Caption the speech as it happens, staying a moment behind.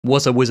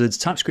What's up, wizards?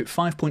 TypeScript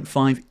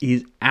 5.5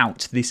 is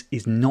out. This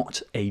is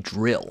not a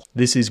drill.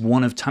 This is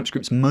one of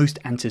TypeScript's most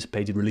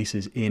anticipated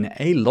releases in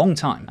a long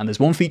time. And there's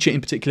one feature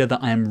in particular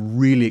that I am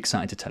really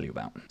excited to tell you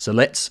about. So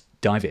let's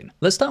dive in.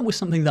 Let's start with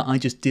something that I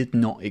just did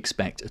not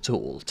expect at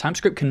all.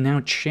 TypeScript can now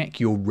check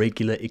your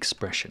regular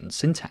expression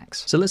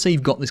syntax. So let's say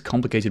you've got this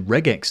complicated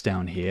regex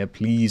down here,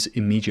 please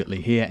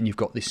immediately here, and you've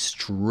got this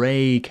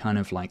stray kind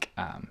of like,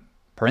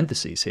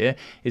 parentheses here,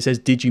 it says,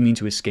 did you mean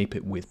to escape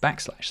it with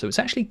backslash? So it's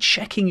actually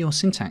checking your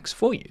syntax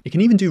for you. It can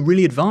even do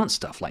really advanced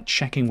stuff like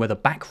checking whether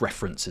back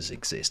references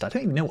exist. I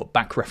don't even know what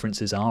back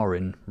references are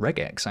in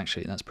regex,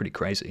 actually. That's pretty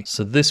crazy.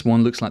 So this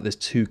one looks like there's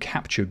two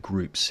capture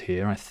groups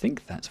here. I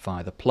think that's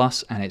via the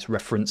plus, and it's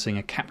referencing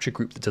a capture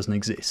group that doesn't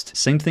exist.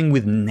 Same thing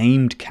with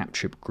named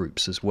capture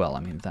groups as well. I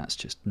mean, that's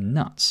just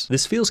nuts.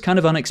 This feels kind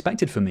of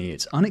unexpected for me.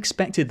 It's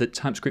unexpected that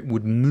TypeScript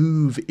would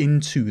move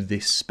into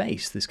this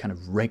space, this kind of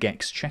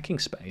regex checking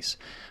space.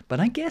 But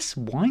I guess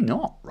why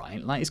not,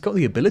 right? Like, it's got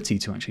the ability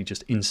to actually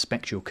just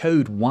inspect your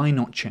code. Why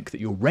not check that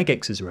your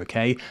regexes are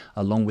okay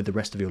along with the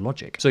rest of your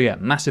logic? So yeah,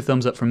 massive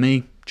thumbs up from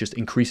me. Just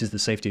increases the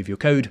safety of your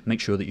code. Make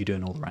sure that you're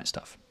doing all the right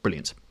stuff.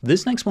 Brilliant.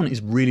 This next one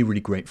is really,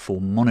 really great for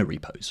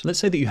monorepos. Let's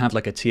say that you have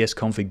like a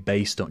tsconfig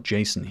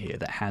base.json here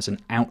that has an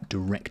out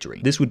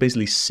directory. This would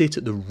basically sit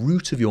at the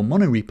root of your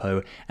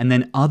monorepo, and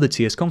then other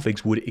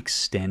tsconfigs would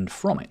extend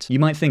from it. You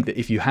might think that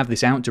if you have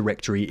this out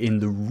directory in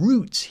the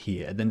root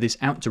here, then this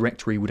out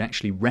directory would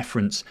actually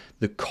reference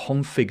the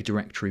config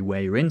directory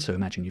where you're in. So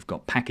imagine you've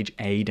got package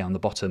A down the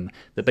bottom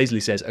that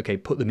basically says, okay,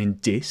 put them in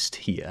dist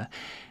here.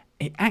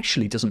 It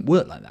actually doesn't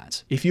work like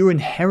that. If you're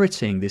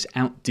inheriting this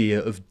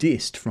outdir of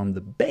dist from the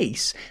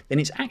base, then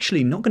it's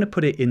actually not going to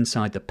put it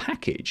inside the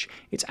package.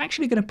 It's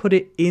actually going to put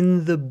it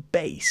in the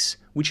base,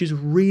 which is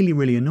really,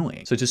 really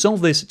annoying. So to solve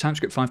this,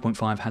 TypeScript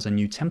 5.5 has a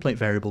new template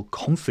variable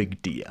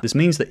configDir. This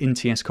means that in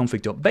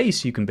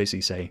tsconfig.base, you can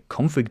basically say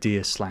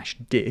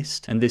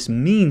configDir/dist, and this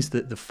means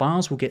that the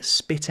files will get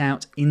spit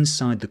out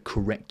inside the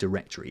correct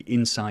directory,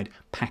 inside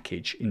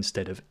package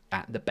instead of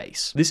at the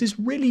base. This is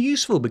really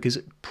useful because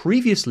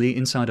previously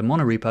inside a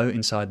monorepo,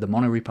 inside the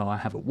monorepo I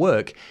have at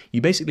work, you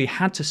basically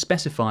had to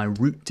specify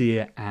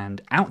rootdir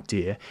and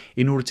outdir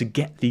in order to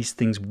get these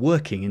things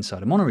working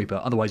inside a monorepo.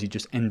 Otherwise you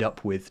just end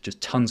up with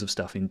just tons of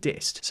stuff in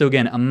dist. So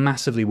again, a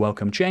massively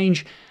welcome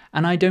change.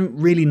 And I don't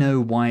really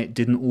know why it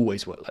didn't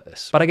always work like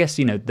this. But I guess,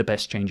 you know, the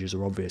best changes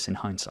are obvious in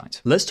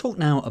hindsight. Let's talk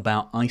now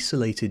about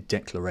isolated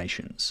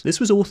declarations. This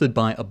was authored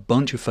by a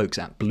bunch of folks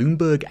at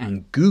Bloomberg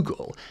and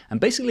Google, and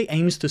basically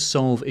aims to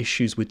solve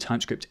issues with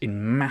TypeScript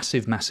in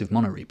massive, massive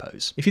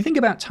monorepos. If you think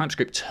about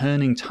TypeScript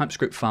turning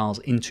TypeScript files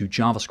into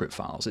JavaScript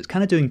files, it's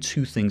kind of doing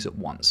two things at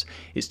once.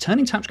 It's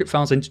turning TypeScript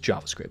files into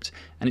JavaScript,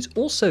 and it's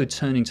also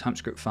turning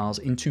TypeScript files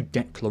into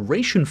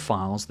declaration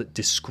files that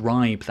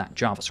describe that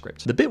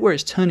JavaScript. The bit where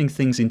it's turning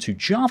things into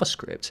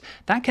JavaScript,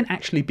 that can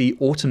actually be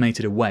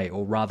automated away,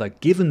 or rather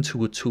given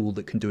to a tool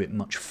that can do it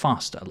much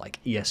faster, like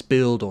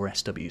ESBuild or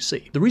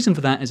SWC. The reason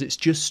for that is it's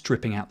just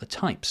stripping out the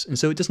types, and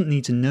so it doesn't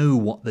need to know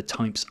what the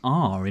types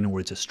are in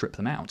order to strip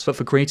them out. But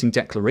for creating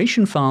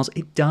declaration files,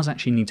 it does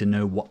actually need to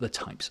know what the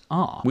types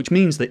are, which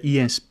means that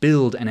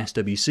ESBuild and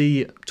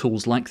SWC,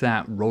 tools like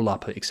that,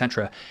 Rollup,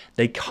 etc.,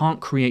 they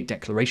can't create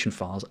declaration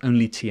files,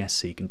 only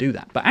TSC can do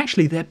that. But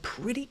actually they're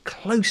pretty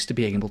close to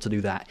being able to do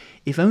that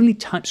if only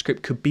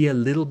TypeScript could be a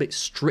little bit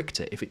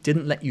stricter, if it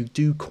didn't let you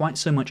do quite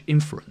so much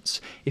inference,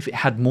 if it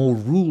had more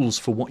rules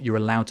for what you're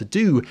allowed to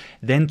do,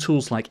 then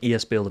tools like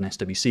ESBuild and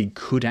SWC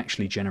could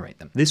actually generate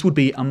them. This would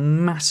be a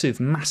massive,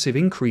 massive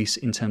increase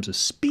in terms of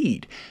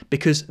speed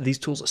because these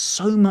tools are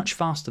so much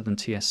faster than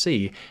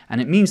TSC,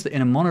 and it means that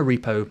in a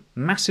monorepo,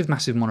 massive,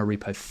 massive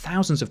monorepo,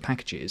 thousands of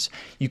packages,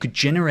 you could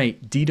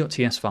generate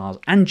d.ts files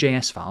and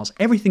JS files,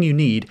 everything you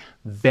need,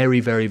 very,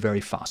 very, very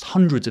fast,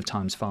 hundreds of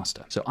times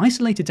faster. So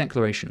isolated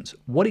declarations,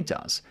 what it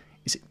does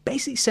is it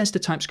basically says to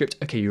TypeScript,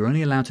 okay, you're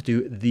only allowed to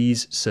do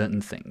these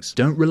certain things.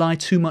 Don't rely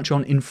too much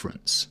on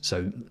inference.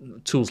 So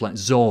tools like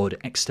Zod,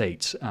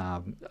 Xstate,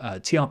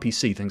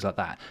 TRPC, things like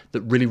that,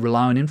 that really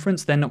rely on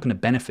inference, they're not going to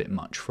benefit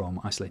much from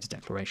isolated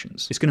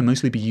declarations. It's going to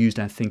mostly be used,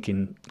 I think,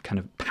 in kind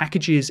of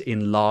packages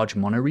in large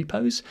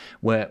monorepos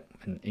where,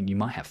 and you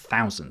might have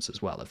thousands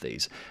as well of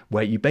these,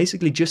 where you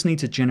basically just need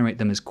to generate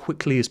them as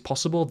quickly as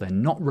possible. They're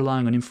not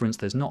relying on inference.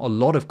 There's not a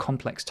lot of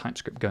complex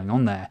TypeScript going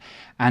on there.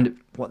 And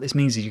what this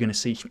means is you're going to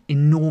see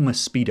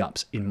enormous speed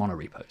ups in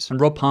monorepos. And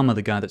Rob Palmer,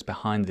 the guy that's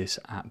behind this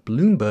at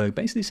Bloomberg,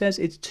 basically says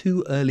it's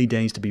too early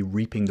days to be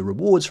reaping the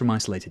rewards from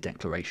isolated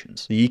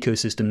declarations. The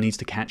ecosystem needs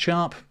to catch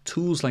up.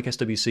 Tools like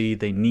SWC,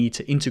 they need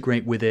to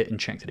integrate with it and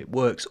check that it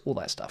works, all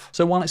that stuff.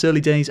 So while it's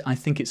early days, I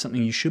think it's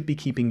something you should be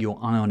keeping your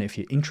eye on if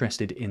you're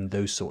interested in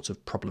those sorts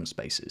of problem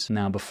spaces.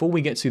 Now, before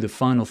we get to the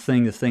final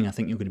thing, the thing I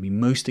think you're going to be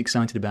most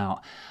excited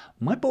about,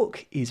 my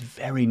book is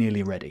very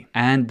nearly ready.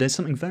 And there's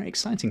something very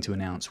exciting to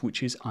announce,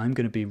 which is I'm going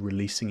going to be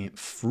releasing it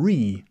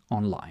free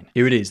online.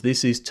 Here it is.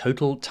 This is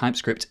Total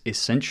TypeScript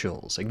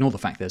Essentials. Ignore the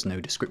fact there's no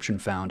description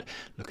found.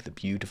 Look at the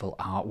beautiful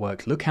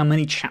artwork. Look how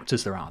many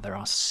chapters there are. There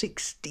are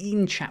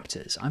 16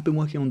 chapters. I've been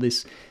working on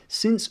this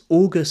since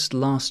August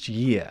last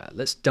year.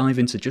 Let's dive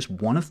into just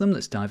one of them.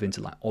 Let's dive into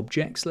like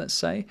objects, let's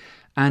say.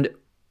 And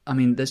I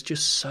mean, there's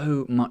just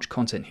so much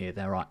content here.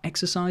 There are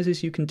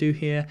exercises you can do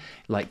here,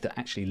 like that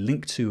actually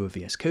link to a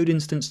VS Code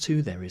instance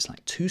too. There is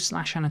like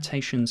 2/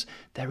 annotations.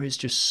 There is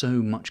just so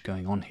much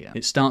going on here.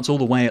 It starts all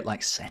the way at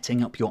like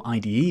setting up your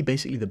IDE,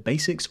 basically the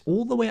basics,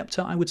 all the way up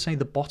to, I would say,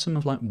 the bottom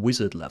of like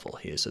wizard level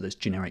here. So there's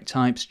generic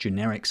types,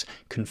 generics,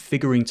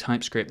 configuring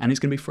TypeScript, and it's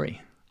going to be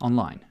free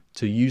online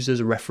to use as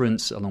a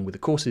reference along with the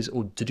courses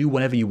or to do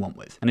whatever you want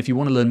with. And if you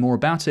want to learn more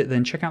about it,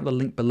 then check out the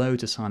link below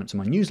to sign up to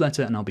my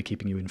newsletter and I'll be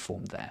keeping you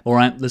informed there. All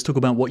right, let's talk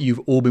about what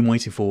you've all been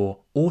waiting for,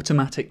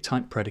 automatic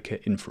type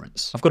predicate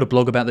inference. I've got a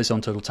blog about this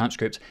on Total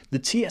TypeScript. The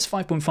TS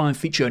 5.5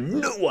 feature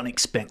no one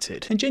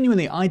expected. And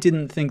genuinely, I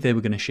didn't think they were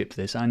going to ship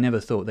this. I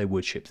never thought they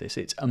would ship this.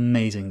 It's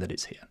amazing that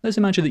it's here. Let's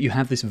imagine that you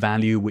have this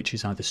value, which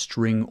is either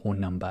string or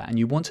number, and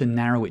you want to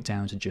narrow it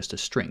down to just a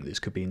string. This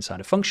could be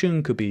inside a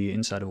function, could be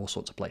inside of all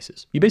sorts of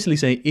places. You basically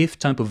say if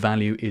type of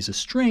value is a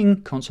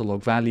string, console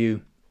log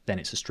value, then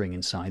it's a string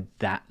inside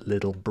that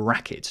little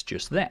bracket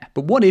just there.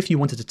 But what if you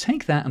wanted to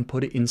take that and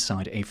put it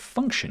inside a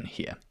function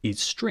here, is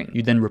string?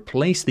 You then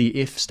replace the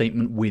if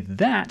statement with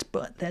that,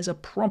 but there's a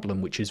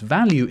problem, which is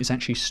value is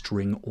actually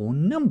string or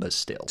number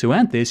still. To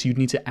add this, you'd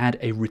need to add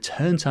a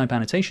return type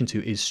annotation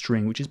to is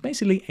string, which is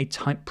basically a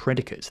type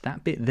predicate.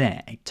 That bit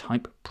there, a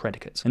type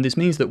predicate. And this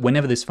means that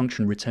whenever this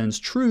function returns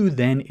true,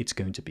 then it's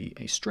going to be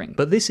a string.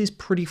 But this is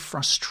pretty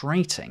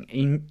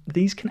frustrating.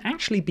 These can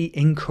actually be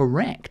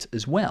incorrect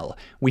as well.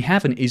 We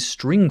have an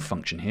isString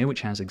function here, which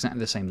has exactly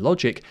the same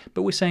logic,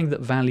 but we're saying that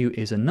value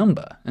is a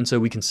number. And so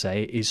we can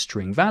say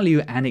isString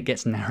value, and it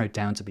gets narrowed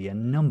down to be a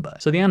number.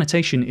 So the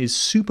annotation is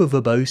super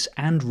verbose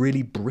and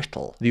really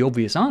brittle. The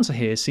obvious answer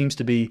here seems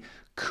to be,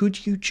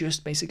 could you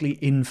just basically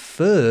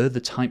infer the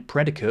type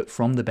predicate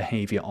from the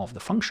behavior of the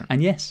function?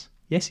 And yes,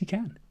 you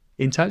can.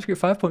 In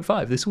TypeScript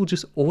 5.5, this will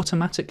just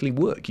automatically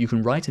work. You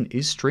can write an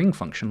isString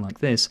function like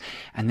this,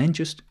 and then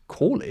just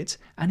call it,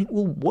 and it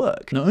will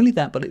work. Not only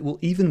that, but it will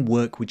even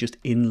work with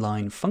just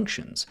inline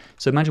functions.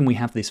 So imagine we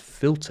have this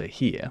filter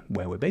here,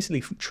 where we're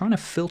basically trying to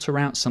filter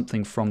out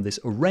something from this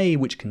array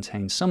which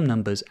contains some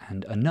numbers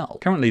and a null.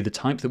 Currently, the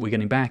type that we're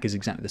getting back is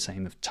exactly the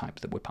same of type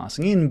that we're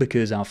passing in,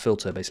 because our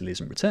filter basically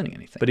isn't returning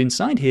anything. But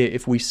inside here,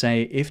 if we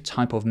say if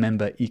type of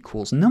member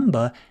equals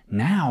number,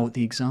 now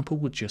the example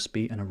would just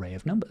be an array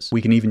of numbers.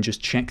 We can even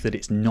just check that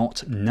it's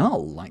not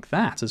null like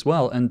that as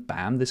well, and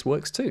bam, this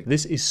works too.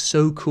 This is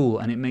so cool,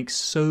 and it makes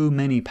so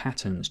many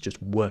patterns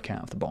just work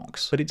out of the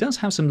box. But it does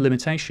have some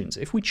limitations.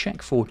 If we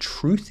check for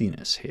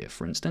truthiness here,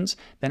 for instance,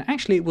 then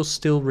actually it will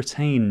still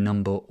retain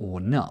number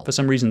or null. For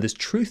some reason, this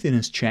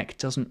truthiness check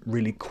doesn't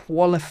really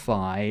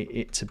qualify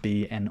it to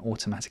be an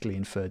automatically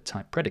inferred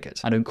type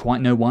predicate. I don't quite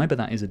know why, but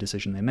that is a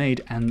decision they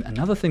made. And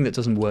another thing that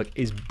doesn't work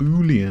is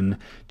Boolean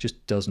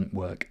just doesn't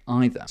work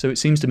either. So it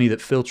seems to me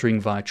that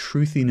filtering via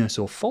truthiness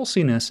or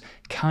falsiness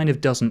kind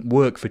of doesn't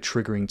work for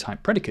triggering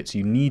type predicates.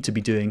 You need to be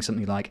doing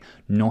something like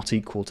not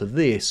equal to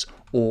this,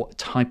 or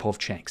type of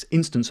checks,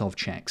 instance of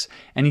checks.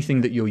 Anything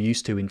that you're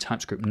used to in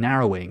TypeScript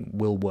narrowing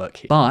will work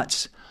here.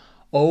 But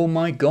oh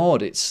my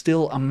God, it's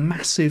still a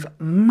massive,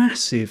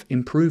 massive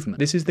improvement.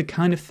 This is the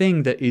kind of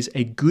thing that is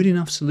a good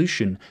enough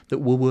solution that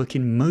will work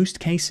in most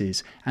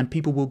cases, and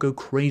people will go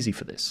crazy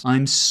for this.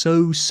 I'm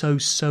so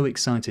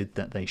excited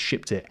that they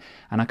shipped it,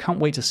 and I can't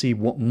wait to see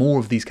what more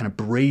of these kind of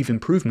brave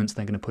improvements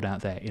they're going to put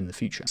out there in the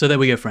future. So there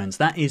we go, friends.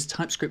 That is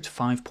TypeScript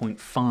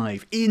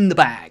 5.5 in the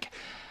bag.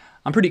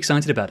 I'm pretty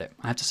excited about it,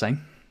 I have to say.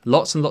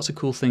 Lots and lots of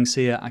cool things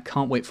here. I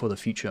can't wait for the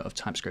future of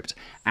TypeScript.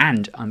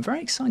 And I'm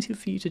very excited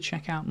for you to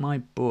check out my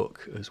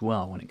book as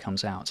well when it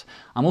comes out.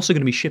 I'm also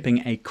going to be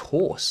shipping a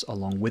course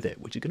along with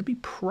it, which is going to be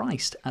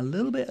priced a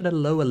little bit at a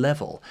lower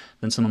level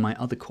than some of my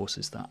other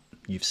courses that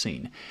you've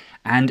seen.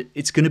 And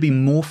it's going to be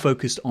more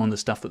focused on the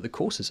stuff that the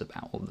course is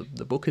about, or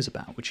the book is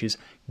about, which is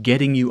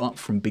getting you up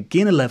from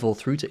beginner level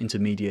through to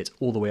intermediate,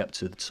 all the way up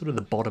to sort of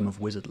the bottom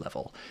of wizard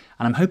level.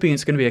 And I'm hoping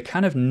it's going to be a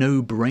kind of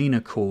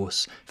no-brainer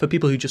course for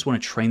people who just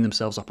want to train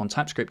themselves up on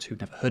TypeScript, who've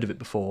never heard of it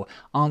before,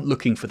 aren't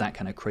looking for that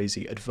kind of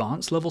crazy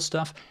advanced level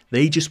stuff.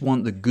 They just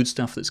want the good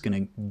stuff that's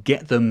going to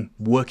get them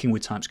working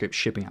with TypeScript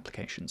shipping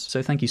applications.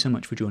 So thank you so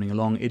much for joining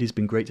along. It has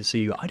been great to see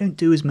you. I don't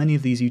do as many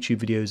of these YouTube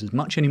videos as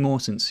much anymore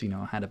since,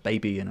 I had a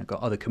baby and I've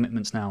got other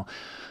commitments now,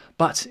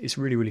 but it's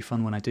really, really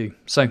fun when I do.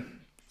 So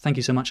thank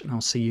you so much, and I'll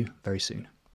see you very soon.